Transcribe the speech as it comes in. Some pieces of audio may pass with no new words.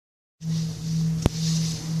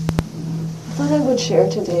I thought I would share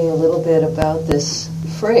today a little bit about this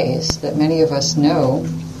phrase that many of us know,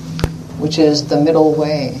 which is the middle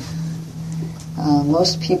way.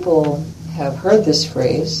 Most people have heard this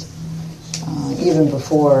phrase even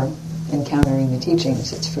before encountering the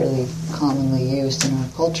teachings. It's fairly commonly used in our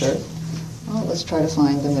culture. Well, let's try to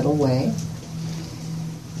find the middle way.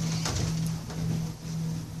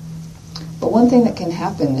 But one thing that can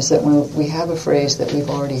happen is that when we have a phrase that we've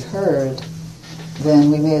already heard,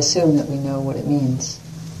 then we may assume that we know what it means,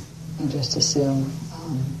 and just assume.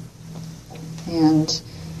 And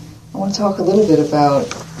I want to talk a little bit about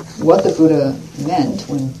what the Buddha meant,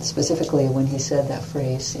 specifically when he said that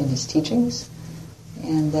phrase in his teachings,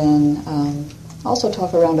 and then also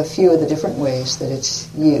talk around a few of the different ways that it's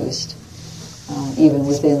used, even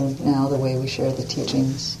within now the way we share the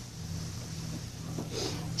teachings.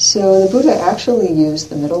 So the Buddha actually used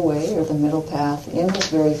the middle way, or the middle path, in his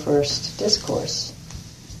very first discourse.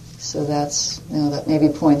 So that maybe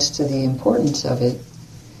points to the importance of it.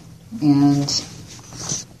 And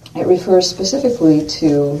it refers specifically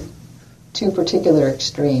to two particular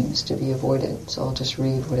extremes to be avoided. So I'll just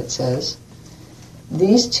read what it says.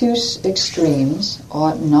 These two extremes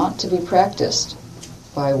ought not to be practiced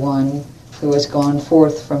by one who has gone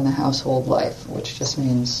forth from the household life, which just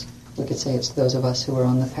means we could say it's those of us who are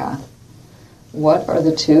on the path. What are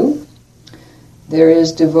the two? There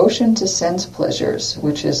is devotion to sense pleasures,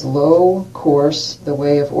 which is low, coarse, the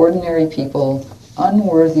way of ordinary people,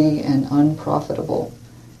 unworthy and unprofitable.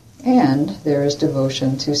 And there is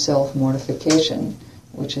devotion to self-mortification,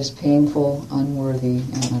 which is painful, unworthy,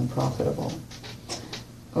 and unprofitable.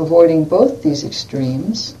 Avoiding both these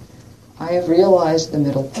extremes, I have realized the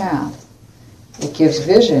middle path. It gives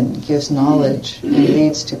vision, gives knowledge, and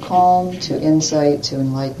leads to calm, to insight, to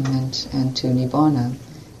enlightenment, and to nibbana.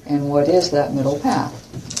 And what is that middle path?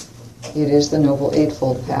 It is the Noble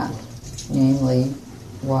Eightfold Path, namely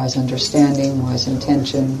wise understanding, wise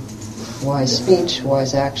intention, wise speech,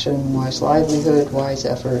 wise action, wise livelihood, wise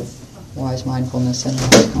effort, wise mindfulness, and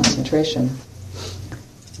wise concentration.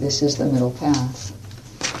 This is the middle path.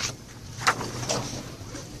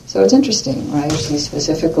 So it's interesting, right? He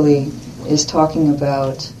specifically is talking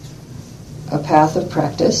about a path of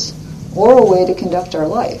practice or a way to conduct our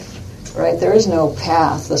life, right? There is no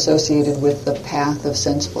path associated with the path of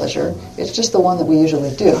sense pleasure. It's just the one that we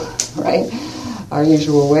usually do, right? Our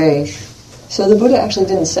usual way. So the Buddha actually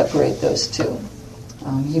didn't separate those two.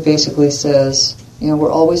 He basically says,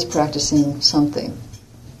 we're always practicing something.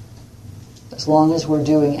 As long as we're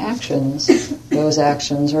doing actions, those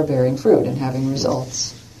actions are bearing fruit and having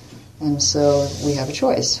results. And so we have a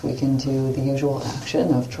choice. We can do the usual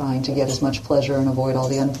action of trying to get as much pleasure and avoid all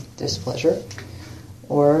the displeasure.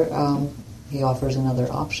 Or he offers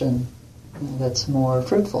another option that's more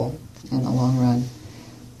fruitful in the long run.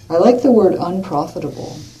 I like the word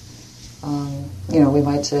unprofitable. We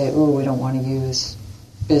might say, we don't want to use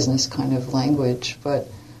business kind of language, but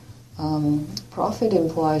profit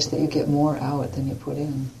implies that you get more out than you put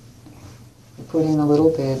in. You put in a little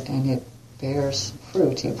bit and it bears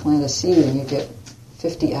fruit. You plant a seed and you get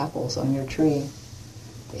 50 apples on your tree.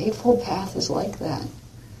 The Eightfold Path is like that.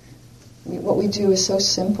 What we do is so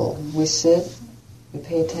simple. We sit, we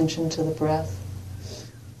pay attention to the breath.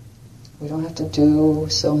 We don't have to do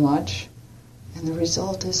so much. And the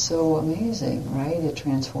result is so amazing, right? It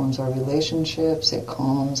transforms our relationships, it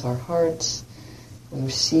calms our hearts. We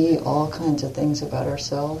see all kinds of things about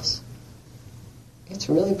ourselves. It's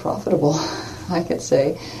really profitable, I could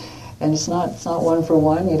say. And it's not one for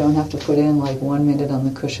one. You don't have to put in 1 minute on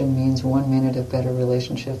the cushion means 1 minute of better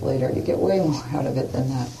relationship later. You get way more out of it than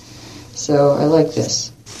that. So I like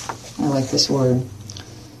this. I like this word.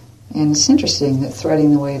 And it's interesting that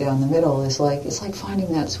threading the way down the middle is it's like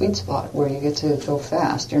finding that sweet spot where you get to go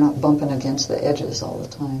fast. You're not bumping against the edges all the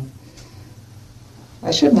time. I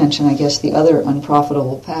should mention, I guess, the other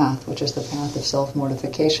unprofitable path, which is the path of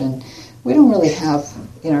self-mortification. We don't really have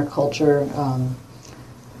in our culture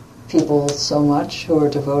people so much who are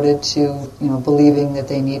devoted to, believing that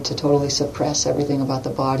they need to totally suppress everything about the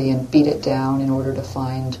body and beat it down in order to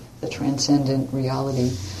find the transcendent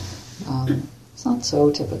reality. It's not so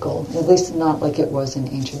typical, at least not like it was in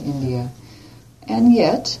ancient India. And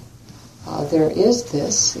yet, there is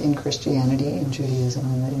this in Christianity, in Judaism,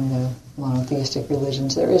 and in the monotheistic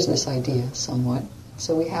religions, there is this idea somewhat.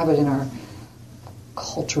 So we have it in our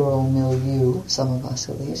cultural milieu, some of us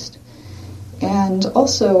at least. And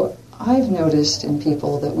also, I've noticed in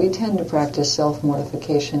people that we tend to practice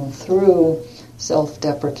self-mortification through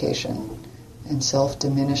self-deprecation and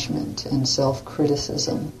self-diminishment and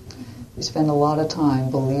self-criticism. We spend a lot of time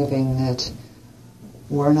believing that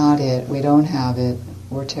we're not it, we don't have it,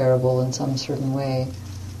 we're terrible in some certain way.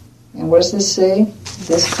 And what does this say?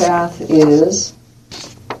 This path is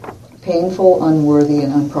painful, unworthy,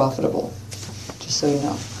 and unprofitable. Just so you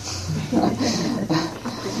know.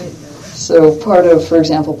 So for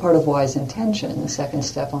example, part of wise intention, the second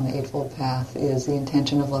step on the Eightfold Path, is the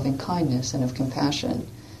intention of loving kindness and of compassion.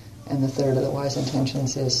 And the third of the wise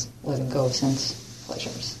intentions is letting go of sense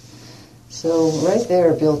pleasures. So right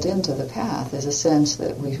there, built into the path, is a sense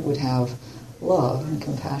that we would have love and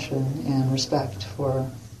compassion and respect for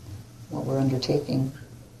what we're undertaking.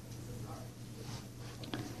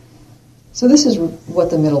 So this is what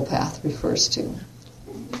the middle path refers to.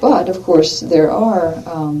 But, of course, there are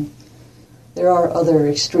other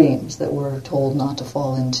extremes that we're told not to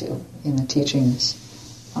fall into in the teachings.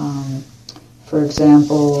 For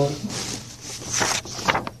example,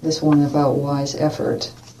 this one about wise effort.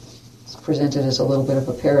 It's presented as a little bit of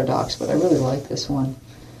a paradox, but I really like this one.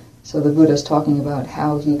 So the Buddha's talking about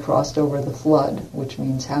how he crossed over the flood, which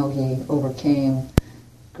means how he overcame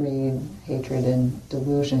greed, hatred, and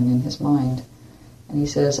delusion in his mind. And he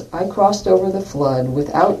says, I crossed over the flood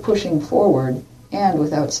without pushing forward and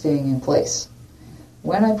without staying in place.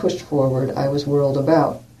 When I pushed forward, I was whirled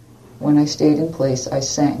about. When I stayed in place, I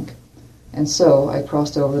sank. And so I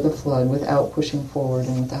crossed over the flood without pushing forward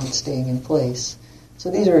and without staying in place. So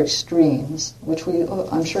these are extremes, which we,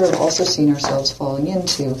 I'm sure, have also seen ourselves falling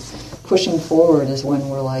into. Pushing forward is when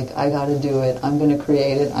we're like, I got to do it, I'm going to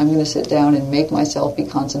create it, I'm going to sit down and make myself be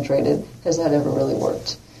concentrated. Has that ever really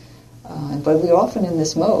worked? But we're often in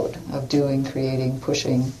this mode of doing, creating,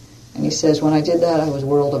 pushing. And he says, when I did that, I was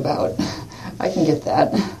whirled about. I can get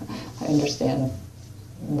that. I understand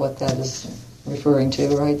what that is referring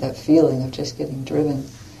to, right? That feeling of just getting driven.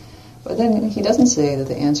 But then he doesn't say that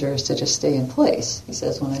the answer is to just stay in place. He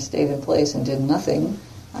says, when I stayed in place and did nothing,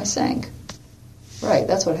 I sank. Right,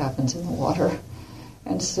 that's what happens in the water.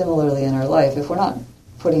 And similarly in our life, if we're not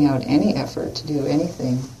putting out any effort to do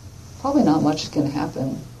anything, probably not much is going to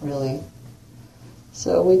happen, really.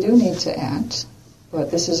 So we do need to act. But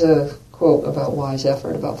this is a quote about wise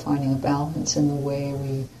effort, about finding a balance in the way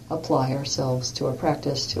we apply ourselves to our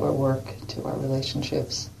practice, to our work, to our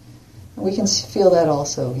relationships. And we can feel that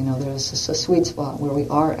also. You know, there's a sweet spot where we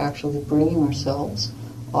are actually bringing ourselves,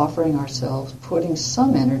 offering ourselves, putting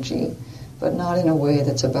some energy, but not in a way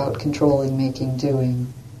that's about controlling, making,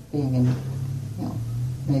 doing, being in,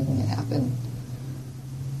 making it happen.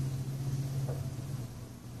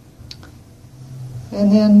 And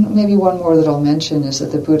then maybe one more that I'll mention is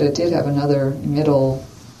that the Buddha did have another middle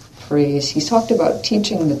phrase. He talked about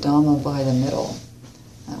teaching the Dhamma by the middle.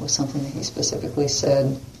 That was something that he specifically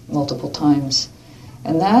said multiple times.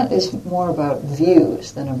 And that is more about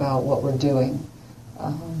views than about what we're doing.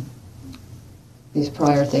 These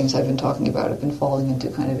prior things I've been talking about have been falling into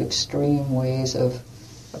kind of extreme ways of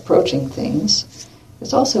approaching things.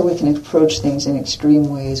 It's also we can approach things in extreme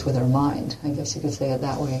ways with our mind. I guess you could say it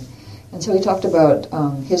that way. And so he talked about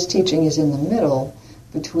his teaching is in the middle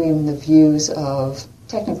between the views of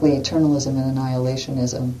technically eternalism and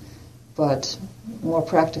annihilationism, but more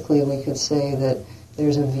practically we could say that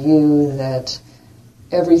there's a view that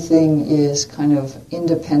everything is kind of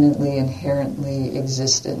independently, inherently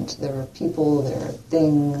existent. There are people, there are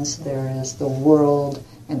things, there is the world,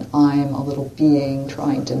 and I'm a little being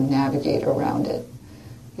trying to navigate around it.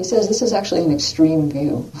 He says this is actually an extreme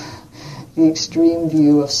view. The extreme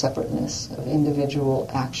view of separateness, of individual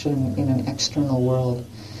action in an external world.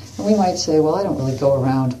 And we might say, well, I don't really go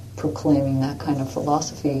around proclaiming that kind of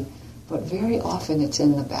philosophy, but very often it's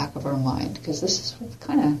in the back of our mind, because this is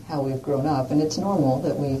kind of how we've grown up, and it's normal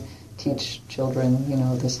that we teach children,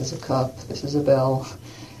 this is a cup, this is a bell,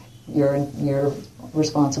 you're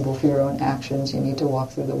responsible for your own actions, you need to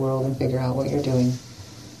walk through the world and figure out what you're doing.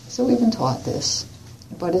 So we've been taught this.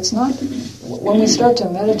 But it's not, when we start to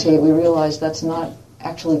meditate, we realize that's not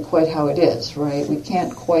actually quite how it is, right? We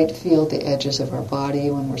can't quite feel the edges of our body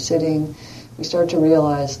when we're sitting. We start to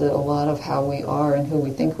realize that a lot of how we are and who we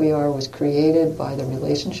think we are was created by the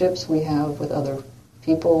relationships we have with other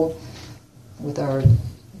people, with our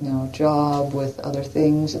job, with other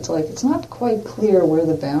things. It's like it's not quite clear where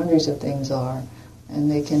the boundaries of things are,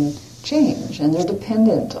 and they can change, and they're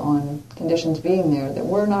dependent on conditions being there that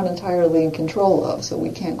we're not entirely in control of, so we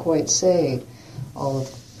can't quite say all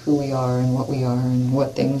of who we are and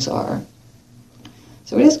what things are.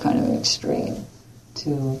 So it is kind of an extreme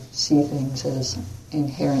to see things as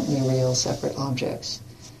inherently real, separate objects.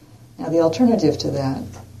 Now the alternative to that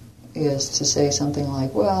is to say something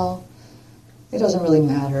like, well, it doesn't really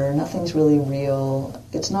matter, nothing's really real,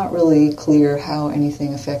 it's not really clear how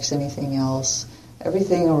anything affects anything else.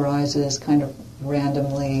 Everything arises kind of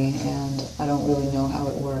randomly, and I don't really know how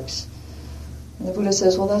it works. And the Buddha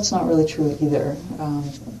says, well, that's not really true either.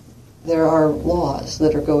 There are laws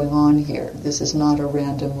that are going on here. This is not a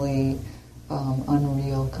randomly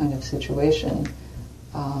unreal kind of situation.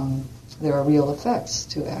 There are real effects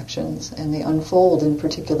to actions, and they unfold in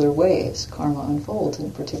particular ways. Karma unfolds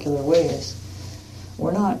in particular ways.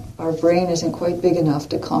 Our brain isn't quite big enough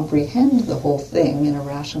to comprehend the whole thing in a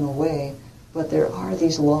rational way, but there are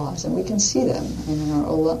these laws, and we can see them in our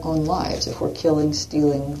own lives. If we're killing,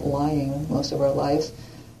 stealing, lying most of our lives,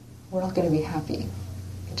 we're not going to be happy.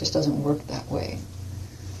 It just doesn't work that way.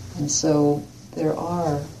 And so there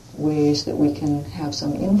are ways that we can have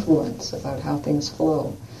some influence about how things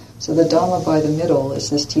flow. So the Dhamma by the middle is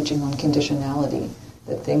this teaching on conditionality,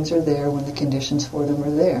 that things are there when the conditions for them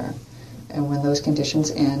are there. And when those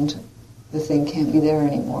conditions end, the thing can't be there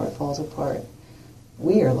anymore, it falls apart.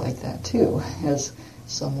 We are like that too, as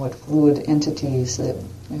somewhat fluid entities that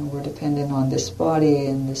we're dependent on this body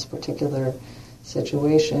and this particular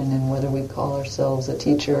situation, and whether we call ourselves a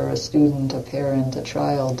teacher, a student, a parent, a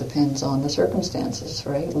child, depends on the circumstances,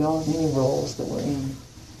 right? We all have many roles that we're in.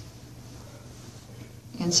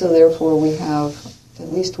 And so therefore we have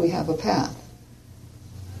a path.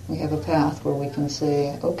 We have a path where we can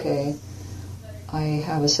say, okay, I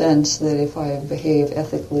have a sense that if I behave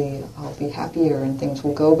ethically, I'll be happier and things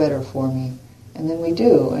will go better for me. And then we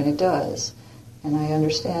do, and it does. And I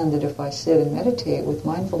understand that if I sit and meditate with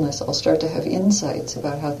mindfulness, I'll start to have insights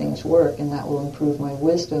about how things work, and that will improve my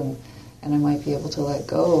wisdom, and I might be able to let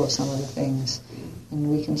go of some of the things.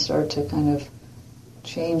 And we can start to kind of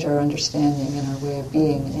change our understanding and our way of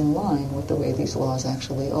being in line with the way these laws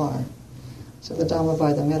actually are. So the Dhamma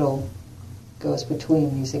by the middle goes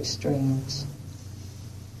between these extremes.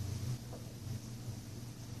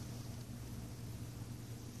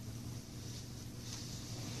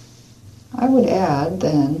 I would add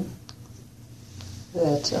then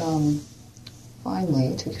that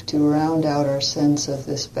finally, to round out our sense of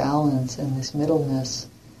this balance and this middleness,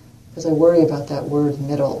 because I worry about that word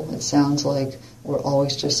middle. It sounds like we're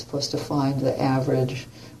always just supposed to find the average.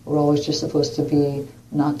 We're always just supposed to be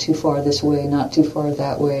not too far this way, not too far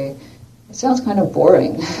that way. It sounds kind of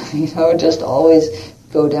boring, just always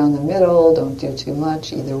go down the middle, don't do too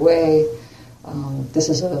much either way. This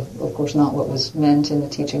is, of course, not what was meant in the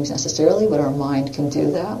teachings necessarily, but our mind can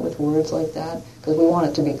do that with words like that, because we want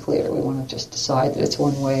it to be clear. We want to just decide that it's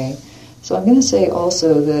one way. So I'm going to say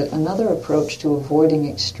also that another approach to avoiding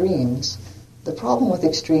extremes, the problem with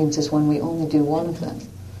extremes is when we only do one of them.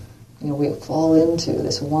 We fall into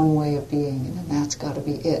this one way of being, and then that's got to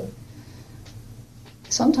be it.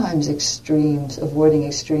 Sometimes avoiding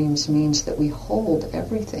extremes means that we hold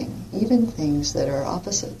everything, even things that are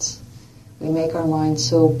opposites. We make our mind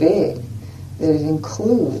so big that it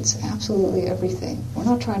includes absolutely everything. We're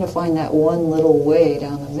not trying to find that one little way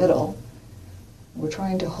down the middle. We're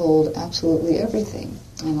trying to hold absolutely everything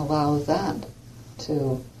and allow that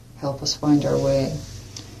to help us find our way.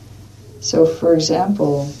 So, for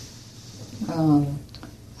example,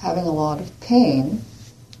 having a lot of pain,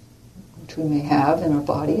 which we may have in our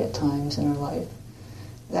body at times in our life,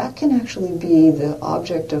 that can actually be the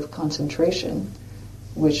object of concentration,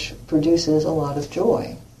 which produces a lot of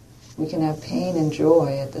joy. We can have pain and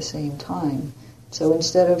joy at the same time. So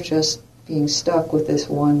instead of just being stuck with this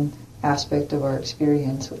one aspect of our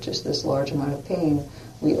experience, which is this large amount of pain,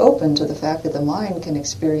 we open to the fact that the mind can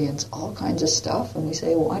experience all kinds of stuff, and we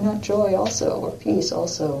say, well, why not joy also, or peace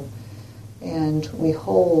also? And we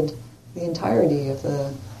hold the entirety of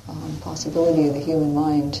the possibility of the human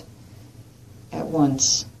mind at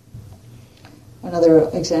once. Another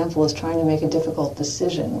example is trying to make a difficult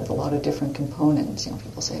decision with a lot of different components.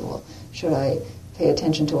 People say, well, should I pay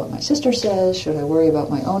attention to what my sister says? Should I worry about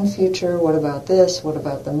my own future? What about this? What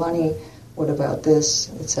about the money? What about this?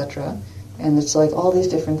 Etc. And it's like all these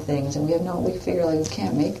different things, and we figure we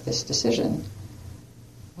can't make this decision.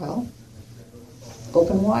 Well,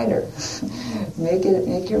 open wider.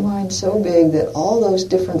 Make your mind so big that all those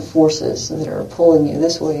different forces that are pulling you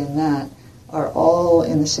this way and that are all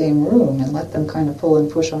in the same room, and let them kind of pull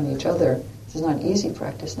and push on each other. This is not an easy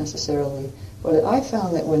practice necessarily, but I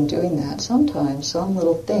found that when doing that, sometimes some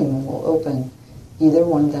little thing will open. Either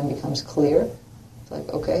one of them becomes clear, it's like,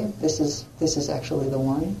 okay, this is actually the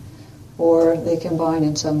one, or they combine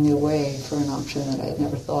in some new way for an option that I had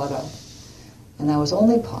never thought of. And that was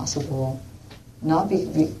only possible not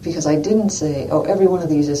because I didn't say, oh, every one of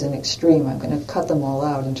these is an extreme, I'm going to cut them all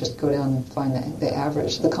out and just go down and find the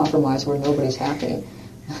average, the compromise where nobody's happy.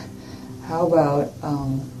 How about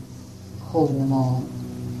holding them all?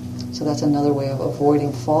 So So that's another way of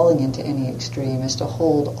avoiding falling into any extreme, is to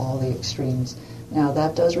hold all the extremes. Now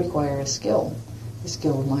that does require a skill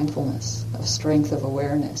of mindfulness, of strength of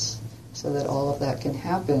awareness, so that all of that can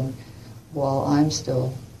happen while I'm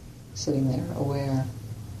still sitting there aware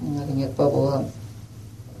and letting it bubble up.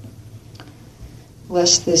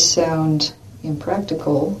 Lest this sound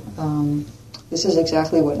impractical, this is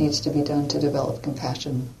exactly what needs to be done to develop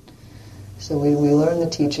compassion. So we learn the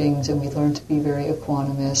teachings, and we learn to be very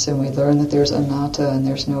equanimous, and we learn that there's anatta and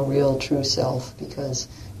there's no real true self, because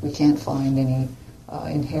we can't find any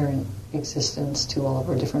inherent existence to all of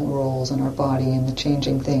our different roles in our body and the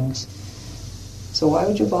changing things. So why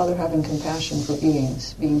would you bother having compassion for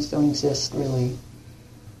beings? Beings don't exist, really.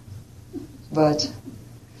 But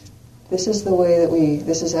this is the way that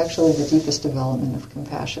this is actually the deepest development of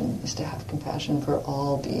compassion, is to have compassion for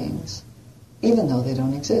all beings, even though they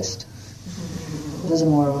don't exist. This is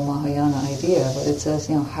more of a Mahayana idea, but it says,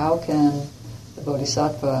 how can the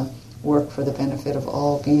Bodhisattva work for the benefit of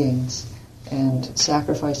all beings and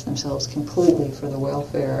sacrifice themselves completely for the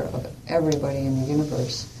welfare of everybody in the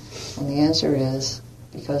universe? And the answer is,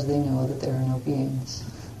 because they know that there are no beings.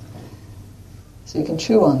 So you can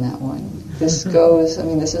chew on that one. This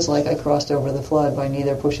is like I crossed over the flood by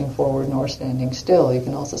neither pushing forward nor standing still. You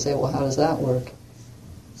can also say, well, how does that work?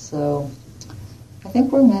 So I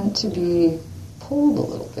think we're meant to be pulled a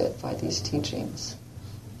little bit by these teachings.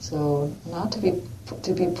 So not to be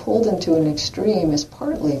pulled into an extreme is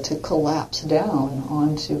partly to collapse down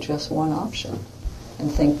onto just one option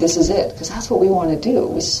and think this is it, because that's what we want to do.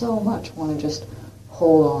 We so much want to just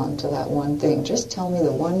hold on to that one thing. Just tell me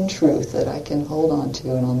the one truth that I can hold on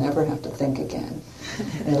to, and I'll never have to think again.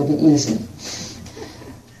 It'll be easy.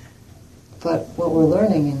 But what we're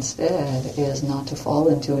learning instead is not to fall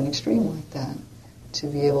into an extreme like that, to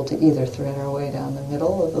be able to either thread our way down the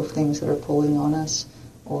middle of the things that are pulling on us,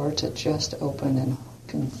 or to just open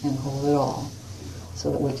and hold it all, so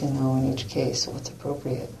that we can know in each case what's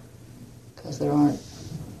appropriate. Because there aren't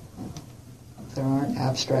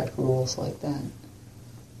abstract rules like that.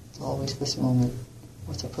 It's always this moment,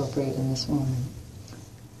 what's appropriate in this moment.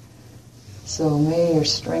 So may your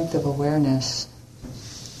strength of awareness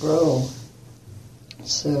grow,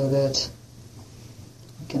 so that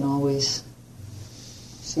we can always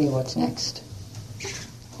see what's next,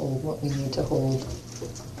 hold what we need to hold,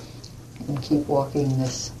 and keep walking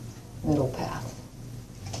this middle path.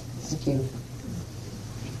 Thank you.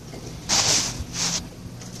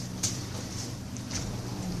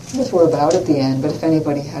 I guess we're about at the end, but if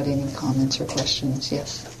anybody had any comments or questions,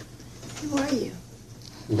 yes. Who are you?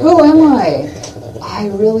 Who am I? I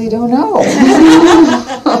really don't know.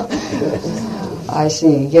 I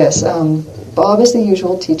see, yes. Bob is the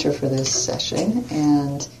usual teacher for this session,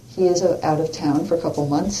 and he is out of town for a couple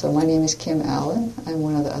months, so my name is Kim Allen. I'm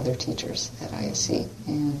one of the other teachers at ISC,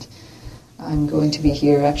 and I'm going to be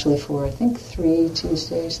here actually for, I think, 3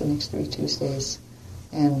 Tuesdays, the next 3 Tuesdays,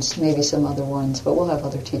 and maybe some other ones, but we'll have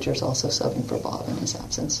other teachers also subbing for Bob in his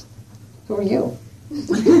absence. Who are you?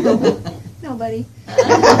 Nobody.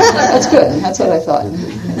 That's good. That's what I thought.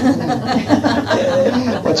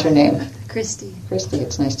 What's your name? Christy. Christy,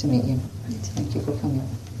 it's nice to meet you. Thank you for coming.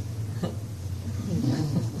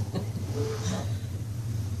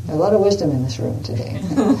 A lot of wisdom in this room today.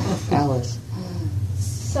 Alice.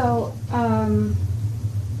 So,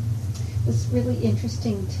 it's really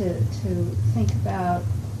interesting to think about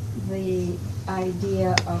the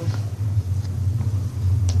idea of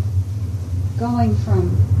going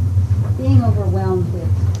from being overwhelmed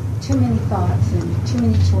with too many thoughts and too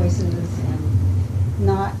many choices and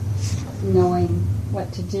not knowing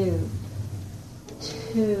what to do,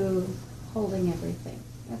 to holding everything.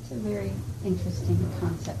 That's a very interesting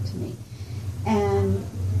concept to me. And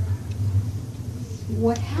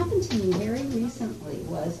what happened to me very recently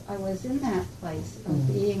was I was in that place of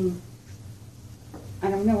being, I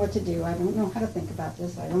don't know what to do, I don't know how to think about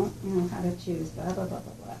this, I don't know how to choose, blah, blah, blah,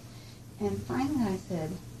 blah, blah. And finally I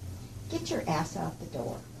said, get your ass out the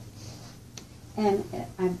door. And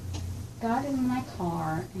I got in my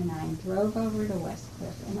car and I drove over to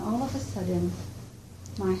Westcliff, and all of a sudden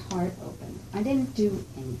my heart opened. I didn't do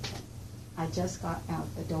anything. I just got out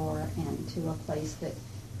the door and to a place that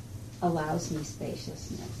allows me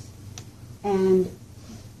spaciousness. And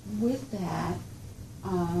with that,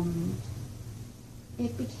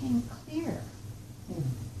 it became clear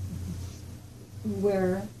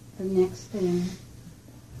where the next thing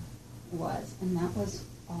was, and that was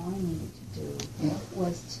all I needed to do,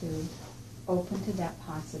 was to open to that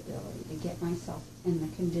possibility, to get myself in the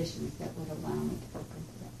conditions that would allow me to open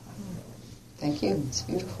to that possibility. Thank you. It's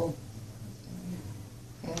beautiful.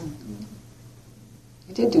 Yeah.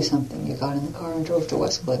 You did do something. You got in the car and drove to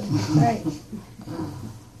Westcliff. Right.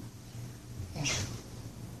 Yeah.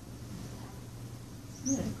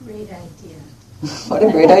 What a great idea. What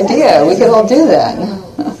a great idea. We could all do that.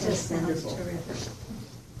 It just sounds terrific.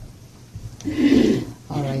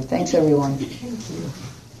 All right. Thanks, everyone. Thank you.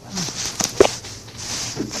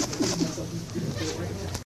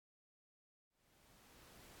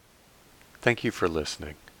 Thank you for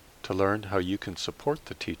listening. To learn how you can support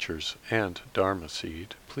the teachers and Dharma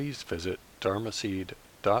Seed, please visit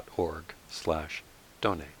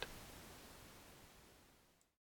dharmaseed.org/donate.